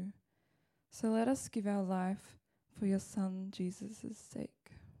we do. So let us give our life for your Son Jesus'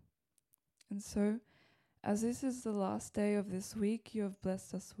 sake. And so, as this is the last day of this week you have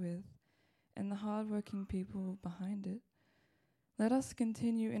blessed us with, and the hard-working people behind it, let us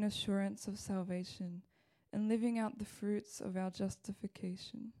continue in assurance of salvation and living out the fruits of our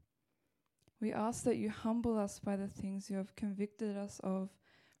justification. We ask that you humble us by the things you have convicted us of,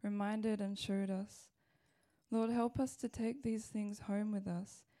 reminded and showed us. Lord, help us to take these things home with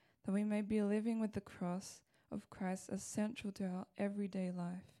us, that we may be living with the cross of Christ as central to our everyday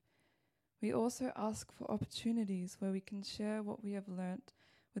life. We also ask for opportunities where we can share what we have learnt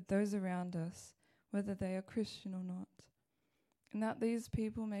with those around us, whether they are Christian or not, and that these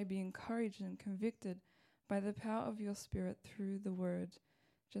people may be encouraged and convicted by the power of your Spirit through the Word,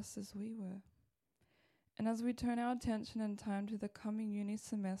 just as we were. And as we turn our attention and time to the coming uni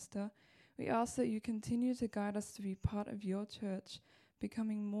semester, we ask that you continue to guide us to be part of your church,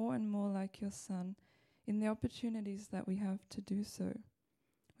 becoming more and more like your Son in the opportunities that we have to do so.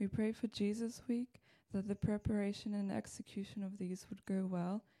 We pray for Jesus Week, that the preparation and execution of these would go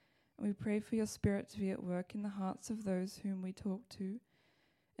well, and we pray for your Spirit to be at work in the hearts of those whom we talk to,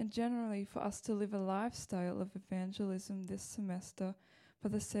 and generally for us to live a lifestyle of evangelism this semester for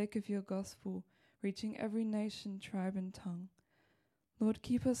the sake of your gospel, reaching every nation, tribe and tongue. Lord,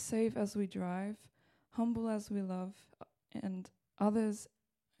 keep us safe as we drive, humble as we love, and others,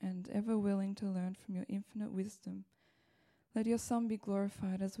 and ever willing to learn from your infinite wisdom. Let your Son be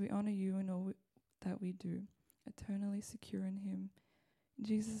glorified as we honor you in all that we do, eternally secure in him. In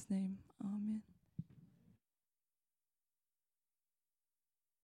Jesus' name, amen.